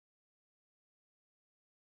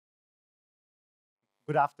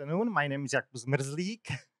Good afternoon. My name is Jakub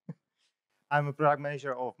Zmrzlik. I'm a product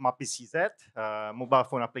manager of Mapy.cz, mobile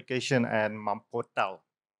phone application and map portal.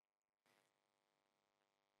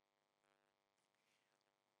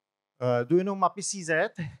 Do you know Mapy.cz?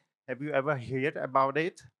 Have you ever heard about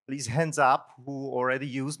it? Please hands up who already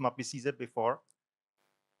used Mapy.cz before.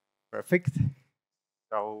 Perfect.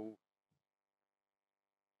 So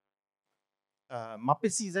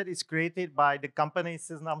Mapy.cz is created by the company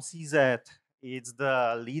Seznam.cz. It's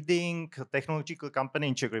the leading technological company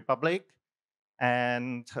in Czech Republic.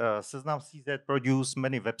 And Seznam.cz produce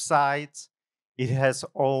many websites. It has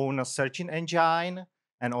own searching engine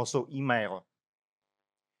and also email.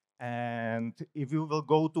 And if you will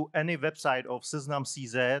go to any website of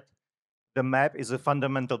Seznam.cz, the map is a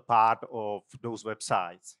fundamental part of those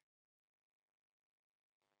websites.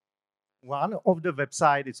 One of the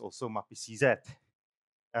website is also Mapy.cz.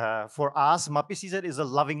 For us, Mapy.cz is a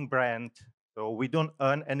loving brand. So we don't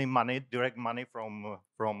earn any money, direct money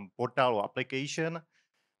from portal or application.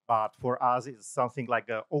 But for us, it's something like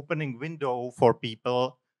an opening window for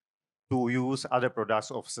people to use other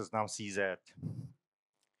products of Seznam.cz.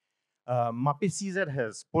 Mapy.cz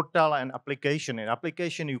has portal and application. In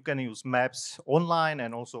application, you can use maps online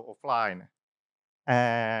and also offline.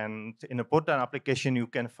 And in a portal application, you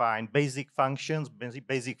can find basic functions,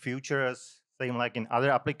 basic features, same like in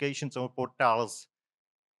other applications or portals.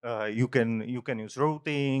 You can use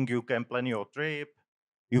routing, you can plan your trip,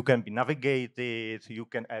 you can be navigated, you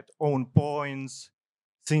can add own points,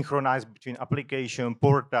 synchronize between application,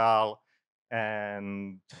 portal,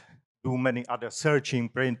 and do many other searching,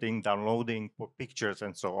 printing, downloading for pictures,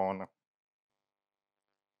 and so on.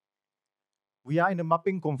 We are in a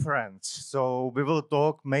mapping conference, so we will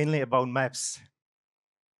talk mainly about maps.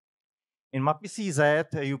 In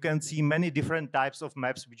Mapy.cz, you can see many different types of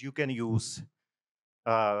maps which you can use,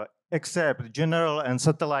 except general and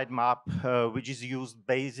satellite map, which is used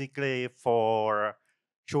basically for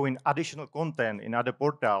showing additional content in other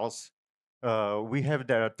portals. We have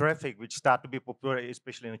the traffic, which start to be popular,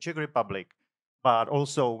 especially in the Czech Republic, but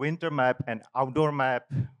also winter map and outdoor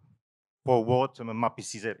map for what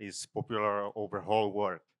Mapy.cz is popular over whole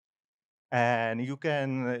world. And you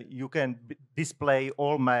can display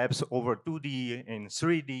all maps over 2D in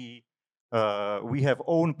 3D. We have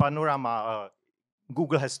own panorama.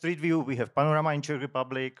 Google has Street View. We have panorama in Czech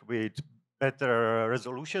Republic with better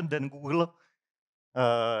resolution than Google.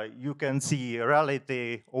 You can see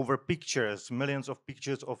reality over pictures, millions of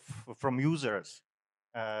pictures from users.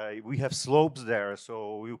 We have slopes there,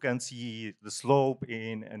 so you can see the slope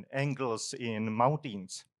and angles in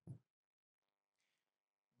mountains.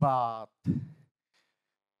 But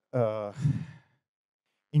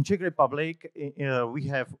in Czech Republic, we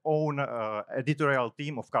have own editorial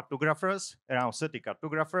team of cartographers, around 30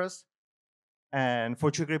 cartographers. And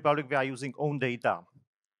for Czech Republic, we are using own data.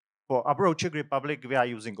 For abroad Czech Republic, we are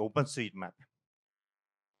using OpenStreetMap.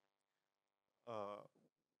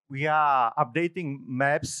 We are updating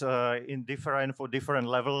maps for different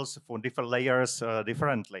levels, for different layers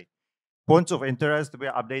differently. Points of interest, we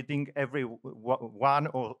are updating every one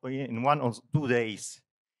or 2 days.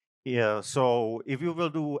 Yeah, so if you will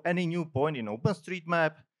do any new point in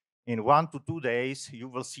OpenStreetMap, in 1 to 2 days, you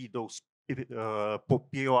will see those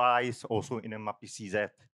POIs also in a Mapy.cz.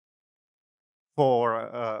 For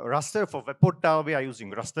raster, for web portal, we are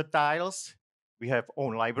using raster tiles. We have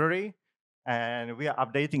own library, and we are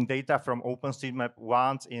updating data from OpenStreetMap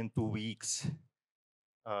once in 2 weeks.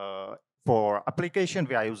 For application,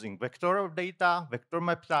 we are using vector data, vector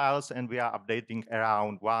map tiles, and we are updating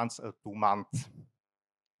around once a 2 months.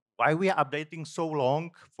 Why we are updating so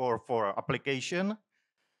long for application?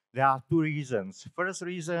 There are 2 reasons. First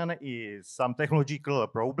reason is some technological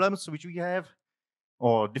problems which we have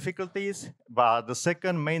or difficulties. But the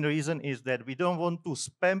second main reason is that we don't want to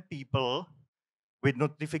spam people with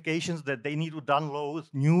notifications that they need to download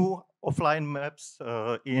new offline maps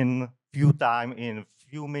in few time, in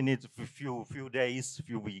few minutes, few days,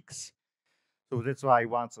 few weeks. So that's why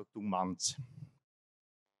once or 2 months.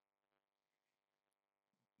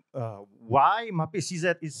 Why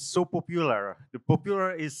Mapy.cz is so popular? The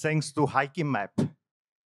popular is thanks to hiking map.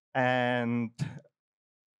 And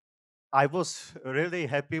I was really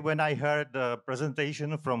happy when I heard the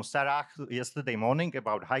presentation from Sarah yesterday morning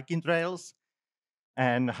about hiking trails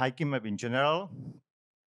and hiking map in general.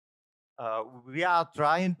 We are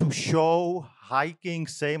trying to show hiking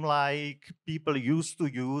same like people used to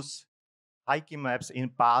use hiking maps in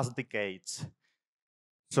past decades.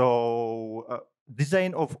 So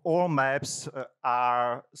design of all maps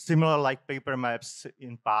are similar like paper maps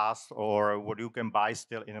in past or what you can buy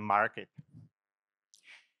still in a market.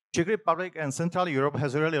 Czech Republic and Central Europe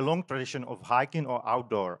has a really long tradition of hiking or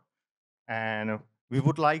outdoor. And we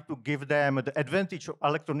would like to give them the advantage of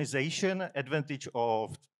electronization, advantage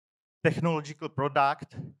of technological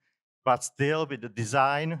product, but still with the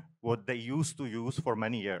design what they used to use for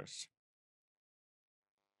many years.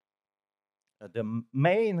 The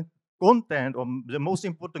main content, or the most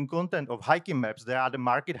important content of hiking maps, they are the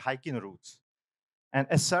market hiking routes. And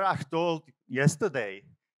as Sarah told yesterday,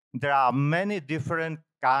 there are many different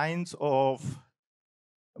kinds of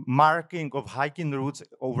marking of hiking routes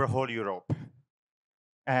over whole Europe.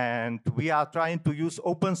 And we are trying to use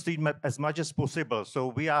OpenStreetMap as much as possible. So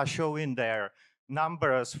we are showing there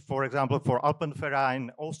numbers, for example, for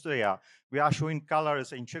Alpenverein Austria. We are showing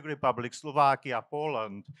colors in Czech Republic, Slovakia,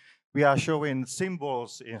 Poland. We are showing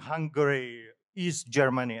symbols in Hungary, East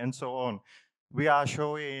Germany, and so on. We are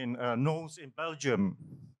showing nodes in Belgium.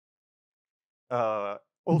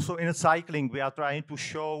 Also in cycling, we are trying to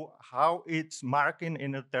show how it's marking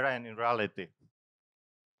in the terrain in reality.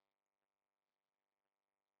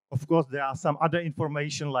 Of course, there are some other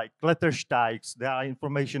information like Klettersteigs. There are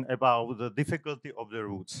information about the difficulty of the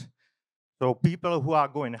routes. So people who are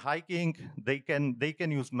going hiking, they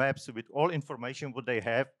can use maps with all information what they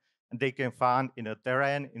have, and they can find in a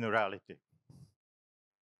terrain in a reality.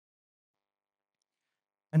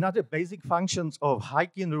 Another basic functions of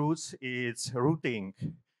hiking routes is routing,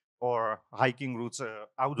 or hiking routes,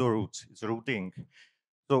 outdoor routes, is routing.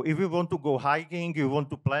 So if you want to go hiking, you want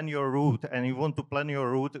to plan your route, and you want to plan your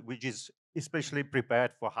route which is especially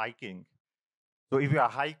prepared for hiking. So if you're a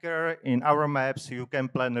hiker, in our maps, you can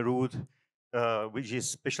plan a route which is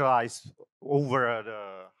specialized over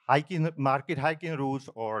the hiking, market hiking routes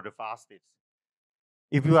or the fastest.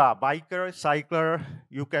 If you are a biker, cycler,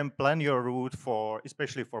 you can plan your route for,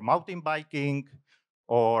 especially for mountain biking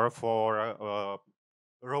or for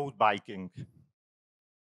road biking.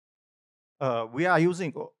 We are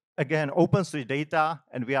using, again, OpenStreetData,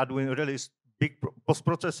 and we are doing really big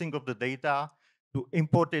post-processing of the data to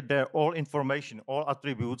import it there, all information, all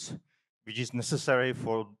attributes, which is necessary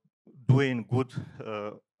for doing good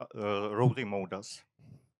routing models.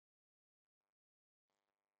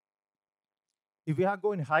 If we are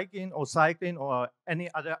going hiking or cycling or any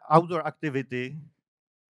other outdoor activity,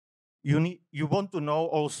 you want to know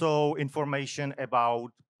also information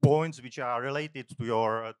about points which are related to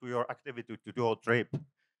your activity, to your trip.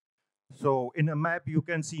 So in a map, you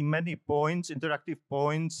can see many points, interactive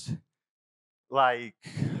points, like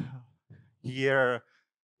here,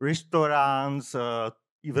 restaurants,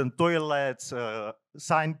 even toilets,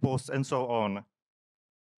 signposts, and so on.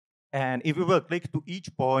 And if you will click to each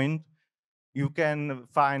point, you can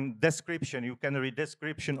find description, you can read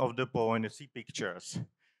description of the point, see pictures.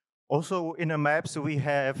 Also in the maps, we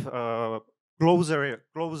have closer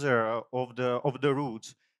of the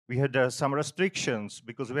routes. We had some restrictions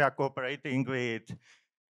because we are cooperating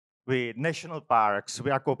with national parks.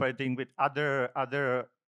 We are cooperating with other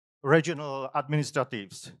regional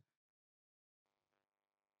administratives.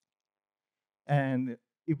 And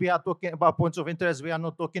if we are talking about points of interest, we are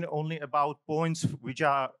not talking only about points which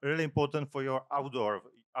are really important for your outdoor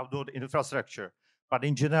infrastructure, but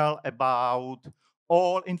in general about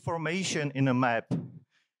all information in a map.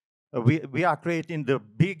 We are creating the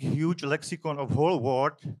big, huge lexicon of whole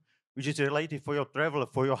world, which is related for your travel,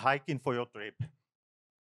 for your hiking, for your trip.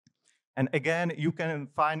 And again, you can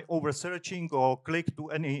find over searching or click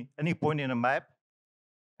to any point in a map,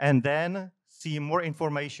 and then see more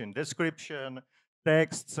information, description,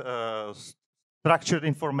 text, structured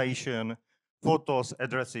information, photos,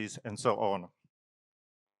 addresses, and so on.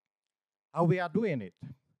 How we are doing it?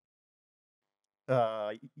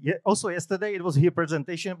 Also yesterday, it was here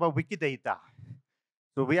presentation about Wikidata.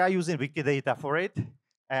 So we are using Wikidata for it.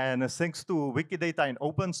 And thanks to Wikidata in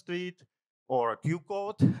OpenStreet or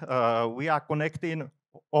QCode, we are connecting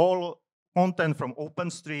all content from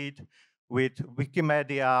OpenStreet with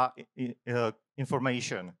Wikimedia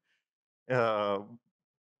information.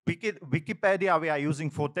 Wikipedia we are using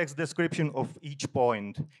for text description of each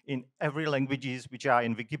point in every languages which are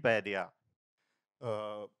in Wikipedia.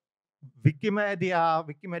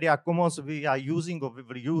 Wikimedia Commons we are using, or we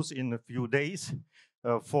will use in a few days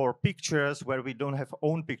for pictures where we don't have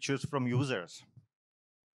own pictures from users.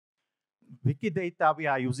 Wikidata we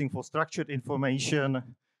are using for structured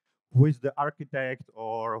information, who is the architect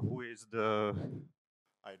or who is the,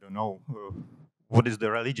 I don't know, what is the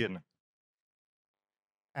religion.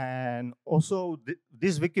 And also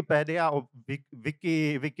this Wikipedia or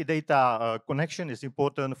Wikidata connection is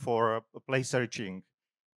important for place searching.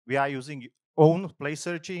 We are using own place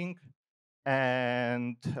searching,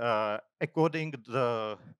 and according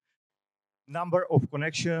the number of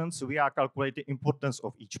connections, we are calculating importance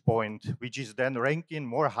of each point, which is then ranking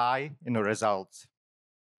more high in the results.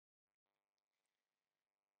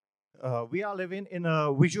 We are living in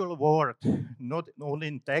a visual world, not only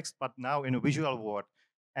in text, but now in a visual world.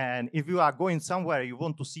 And if you are going somewhere, you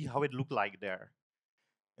want to see how it look like there.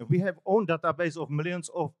 We have own database of millions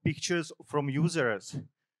of pictures from users,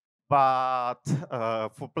 but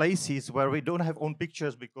for places where we don't have own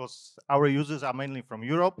pictures because our users are mainly from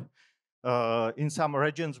Europe, in some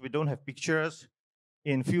regions we don't have pictures.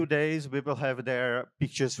 In few days, we will have their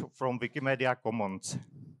pictures from Wikimedia Commons.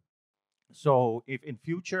 So if in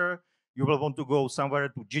future you will want to go somewhere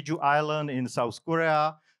to Jeju Island in South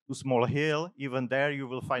Korea, to Small Hill, even there you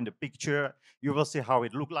will find a picture. You will see how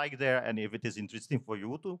it look like there, and if it is interesting for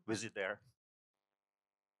you to visit there.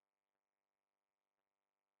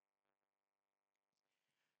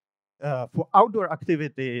 For outdoor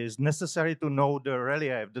activities, necessary to know the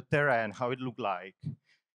relief, the terrain, how it look like.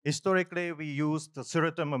 Historically, we used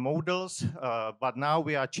certain models, but now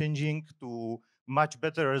we are changing to much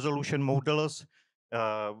better resolution models.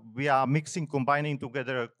 We are mixing, combining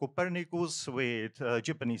together Copernicus with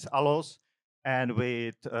Japanese ALOS and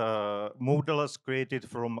with models created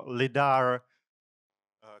from LiDAR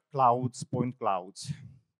clouds, point clouds.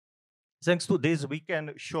 Thanks to this, we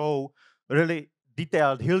can show really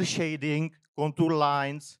detailed hill shading, contour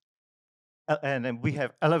lines, and then we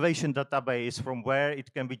have elevation database from where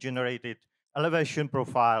it can be generated, elevation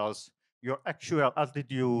profiles, your actual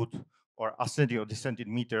altitude or ascending or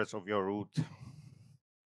descending meters of your route.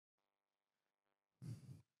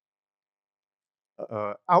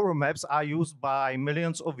 Our maps are used by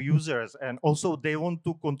millions of users, and also they want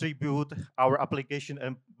to contribute our application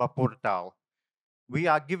and portal. We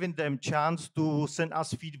are giving them chance to send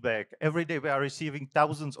us feedback. Every day we are receiving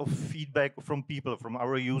thousands of feedback from people, from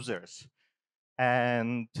our users.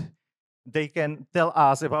 And they can tell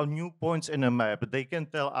us about new points in a map. They can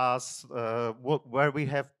tell us where we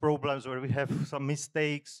have problems, where we have some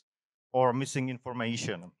mistakes or missing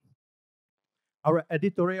information. Our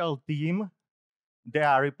editorial team, they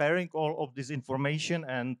are repairing all of this information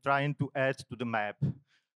and trying to add to the map,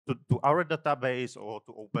 to our database or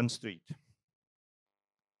to OpenStreet.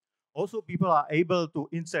 Also, people are able to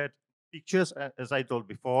insert pictures, as I told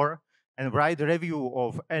before, and write a review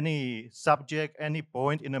of any subject, any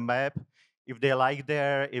point in a map, if they like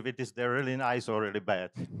there, if it is there really nice or really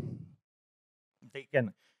bad. They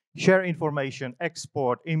can share information,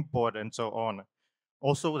 export, import, and so on.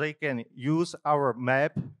 Also, they can use our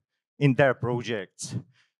map in their projects.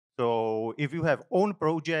 So if you have own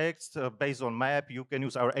projects based on map, you can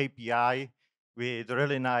use our API with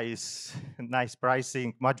really nice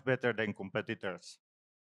pricing, much better than competitors.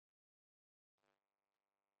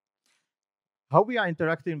 How we are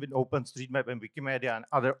interacting with OpenStreetMap and Wikimedia and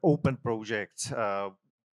other open projects.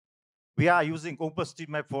 We are using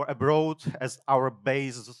OpenStreetMap for abroad as our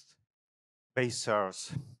base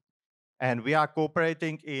source. And we are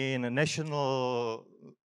cooperating in a national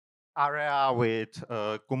area with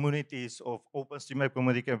communities of OpenStreetMap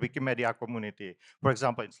community and Wikimedia community. For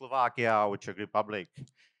example, in Slovakia or Czech Republic.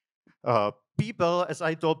 People, as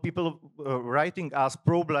I told, people writing us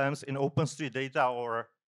problems in OpenStreet data or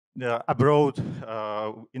abroad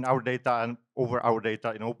in our data and over our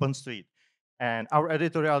data in OpenStreet. And our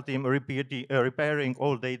editorial team repairing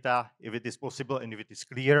all data if it is possible and if it is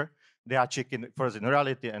clear. They are checking first in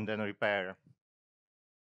reality and then repair.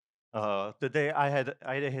 Today I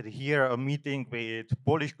had here a meeting with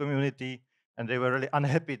Polish community, and they were really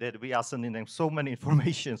unhappy that we are sending them so many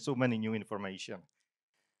information, so many new information.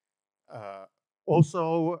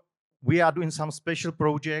 Also, we are doing some special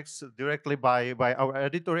projects directly by our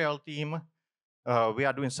editorial team. We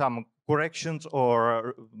are doing some corrections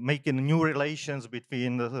or making new relations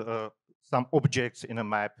between some objects in a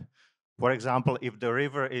map. For example, if the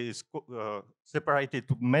river is separated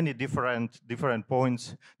to many different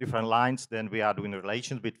points, different lines, then we are doing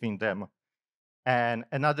relations between them. And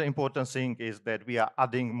another important thing is that we are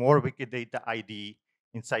adding more Wikidata ID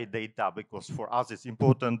inside data, because for us it's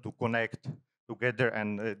important to connect together,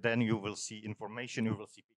 and then you will see information, you will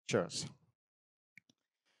see pictures.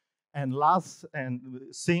 And last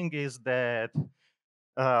thing is that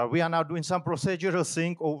we are now doing some procedural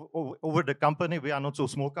thing over the company. We are not so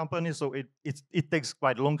small company, so it takes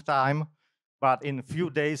quite a long time. But in a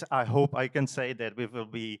few days, I hope I can say that we will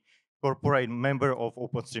be corporate member of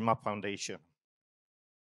OpenStreetMap Foundation.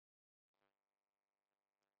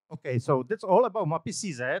 Okay, so that's all about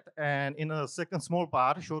Mapy.cz. And in a second short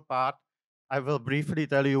part, I will briefly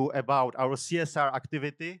tell you about our CSR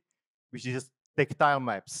activity, which is tactile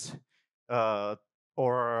maps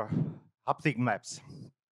or haptic maps.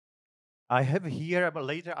 I have here, but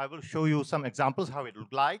later I will show you some examples how it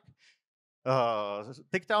looked like.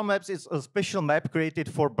 Tactile maps is a special map created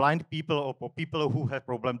for blind people or for people who have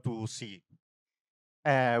problem to see.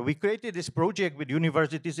 We created this project with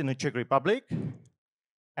universities in the Czech Republic.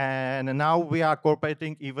 And now we are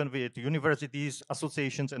cooperating even with universities,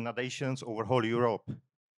 associations, and nations over whole Europe.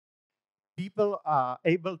 People are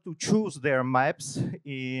able to choose their maps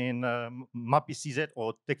in Mapy.cz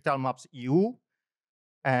or Tactile Maps EU.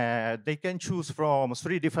 They can choose from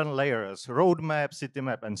 3 different layers: road map, city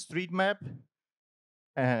map, and street map.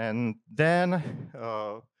 And then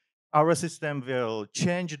our system will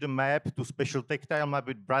change the map to special tactile map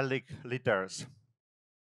with Braille letters.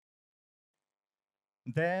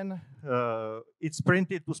 Then it's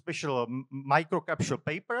printed to special microcapsule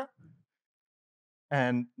paper.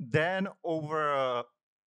 And then over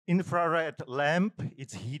infrared lamp,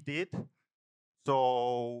 it's heated.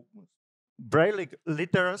 So Braille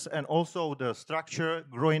letters and also the structure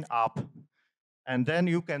growing up. And then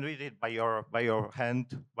you can read it by your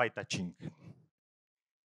hand by touching.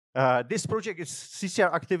 This project is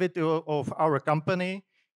CCR activity of our company.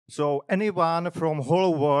 So anyone from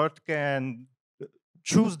whole world can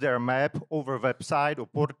choose their map over website or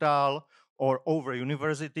portal or over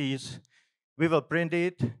universities. We will print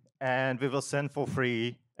it and we will send for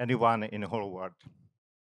free anyone in the whole world.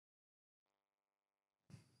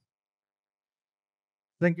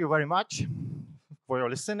 Thank you very much for your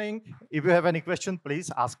listening. If you have any question,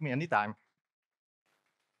 please ask me anytime.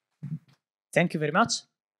 Thank you very much.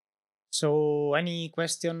 So any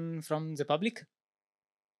question from the public?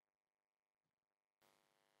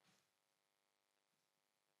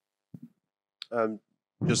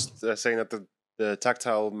 Just saying that the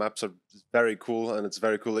tactile maps are very cool, and it's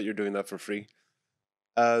very cool that you're doing that for free.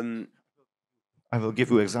 I will give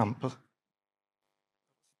you an example.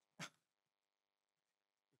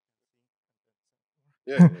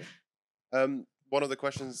 Yeah. One of the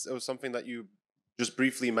questions, it was something that you just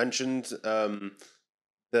briefly mentioned.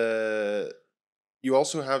 You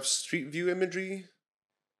also have street view imagery.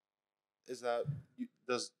 Is that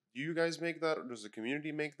do you guys make that, or does the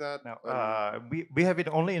community make that? No, we have it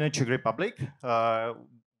only in the Czech Republic.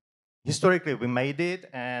 Historically, we made it,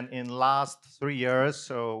 and in last 3 years,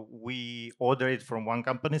 so we ordered it from one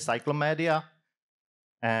company, Cyclomedia,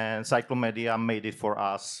 and Cyclomedia made it for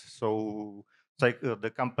us. So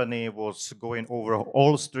the company was going over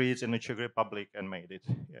all streets in the Czech Republic and made it.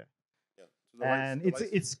 Yeah. So and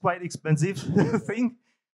it's quite expensive thing.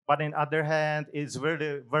 But on the other hand, it's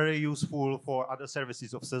very, very useful for other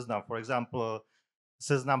services of Seznam. For example,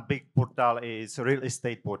 Seznam big portal is a real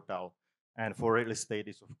estate portal. And for real estate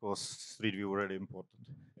is, of course, Street View really important.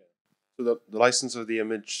 Yeah. So the license of the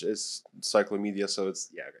image is Cyclomedia, so it's,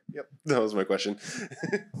 yeah, okay. Yep, that was my question.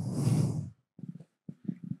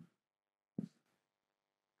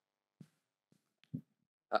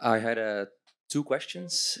 I had 2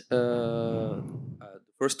 questions. The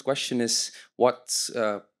first question is, what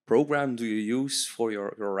program do you use for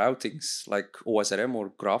your routings, like OSRM or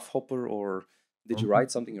Grafhopper, or did you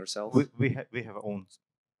write something yourself? We have our own.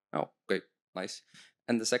 Oh, okay, nice.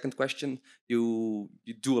 And the second question, you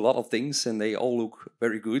do a lot of things and they all look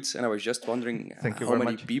very good. And I was just wondering how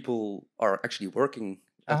many people are actually working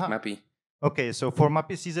at Mapy. Okay, so for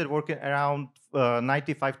Mapy.cz, working around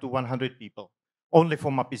 95 to 100 people. Only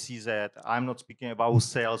for Mapy.cz. I'm not speaking about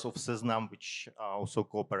sales of Seznam, which are also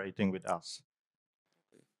cooperating with us.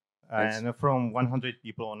 And from 100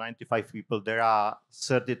 people or 95 people, there are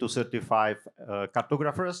 30 to 35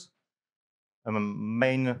 cartographers.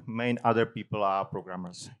 Main other people are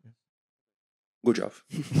programmers. Good job.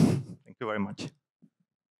 Thank you very much.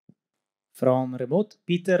 From remote,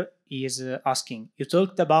 Peter is asking, you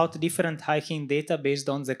talked about different hiking data based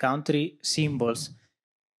on the country symbols.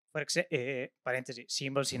 For example,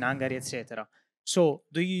 symbols in Hungary, etc. So,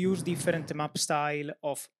 do you use different map style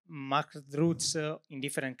of marked routes in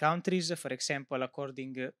different countries, for example,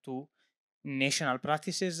 according to national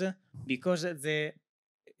practices? Because the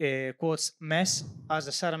quotes mess,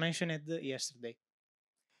 as Sarah mentioned yesterday.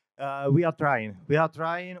 We are trying. We are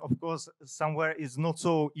trying. Of course, somewhere is not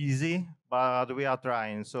so easy, but we are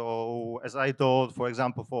trying. So, as I told, for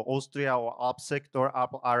example, for Austria or Alp sector,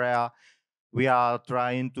 Alp area, we are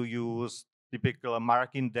trying to use typical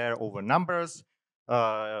marking there over numbers.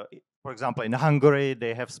 For example, in Hungary,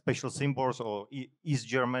 they have special symbols, or East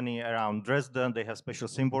Germany around Dresden, they have special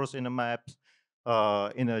symbols in the maps.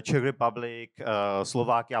 In the Czech Republic,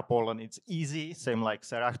 Slovakia, Poland, it's easy. Same like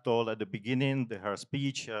Sarah told at the beginning, her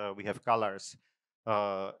speech, we have colors.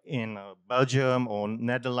 In Belgium or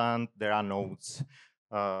Netherlands, there are nodes.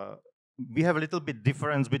 We have a little bit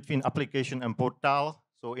difference between application and portal.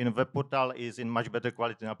 So in a web portal is in much better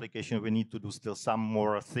quality application. We need to do still some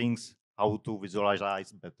more things how to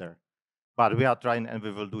visualize better. But we are trying and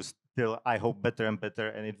we will do still, I hope, better and better,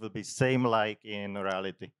 and it will be same like in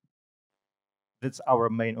reality. That's our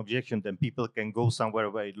main objection. Then people can go somewhere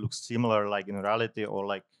where it looks similar like in reality or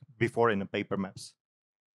like before in the paper maps.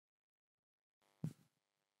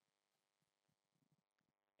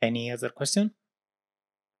 Any other question?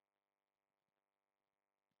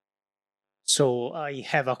 So I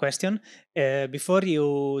have a question. Before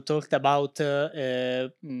you talked about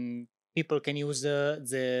people can use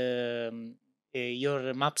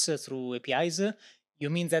your maps through APIs. You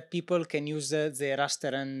mean that people can use the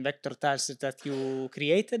raster and vector tiles that you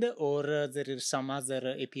created, or there is some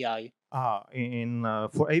other API?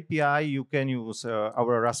 For API, you can use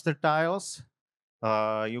our raster tiles.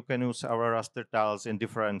 You can use our raster tiles in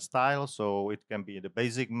different styles. So it can be the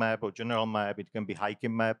basic map or general map. It can be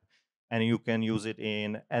hiking map. And you can use it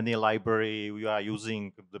in any library. We are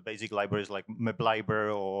using the basic libraries like Map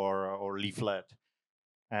Library or Leaflet.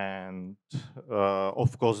 And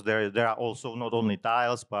of course, there are also not only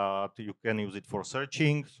tiles, but you can use it for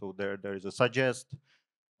searching. So there is a suggest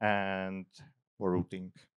and for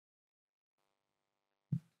routing.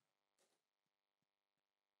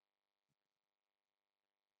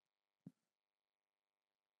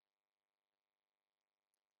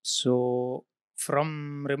 So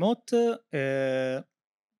from remote,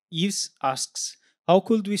 Yves asks, how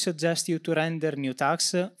could we suggest you to render new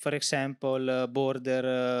tags? For example,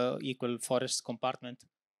 border equal forest compartment.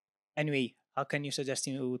 Anyway, how can you suggest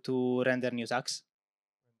you to render new tags?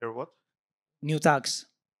 Render what? New tags.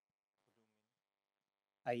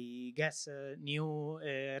 I guess new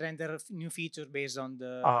render new feature based on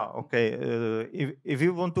the. Okay. If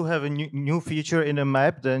you want to have a new feature in a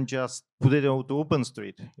map, then just put it to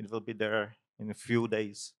OpenStreet. It will be there in a few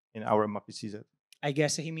days in our Mapy.cz. I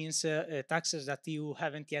guess he means tags that you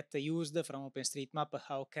haven't yet used from OpenStreetMap.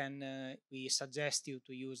 How can we suggest you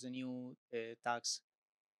to use the new tags?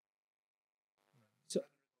 So,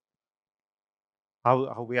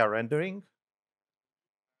 How we are rendering?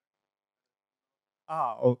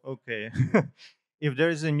 Okay. If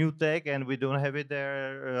there is a new tag and we don't have it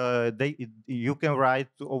there, you can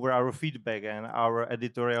write over our feedback, and our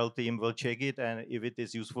editorial team will check it. And if it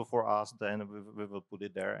is useful for us, then we will put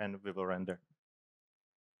it there and we will render.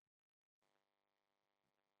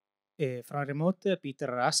 from remote,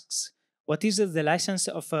 Peter asks, what is the license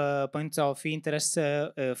of points of interest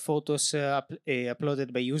photos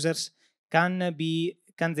uploaded by users? Can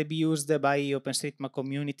they be used by OpenStreetMap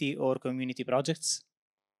community or community projects?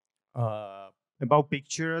 About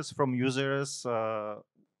pictures from users,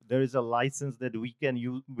 there is a license that we can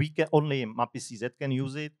use. We can only Mapy.cz can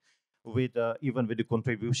use it with even with the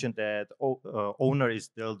contribution that owner is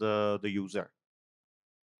still the user.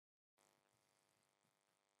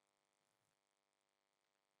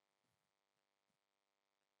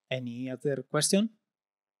 Any other question?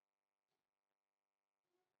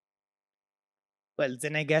 Well,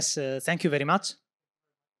 then I guess thank you very much.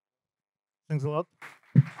 Thanks a lot.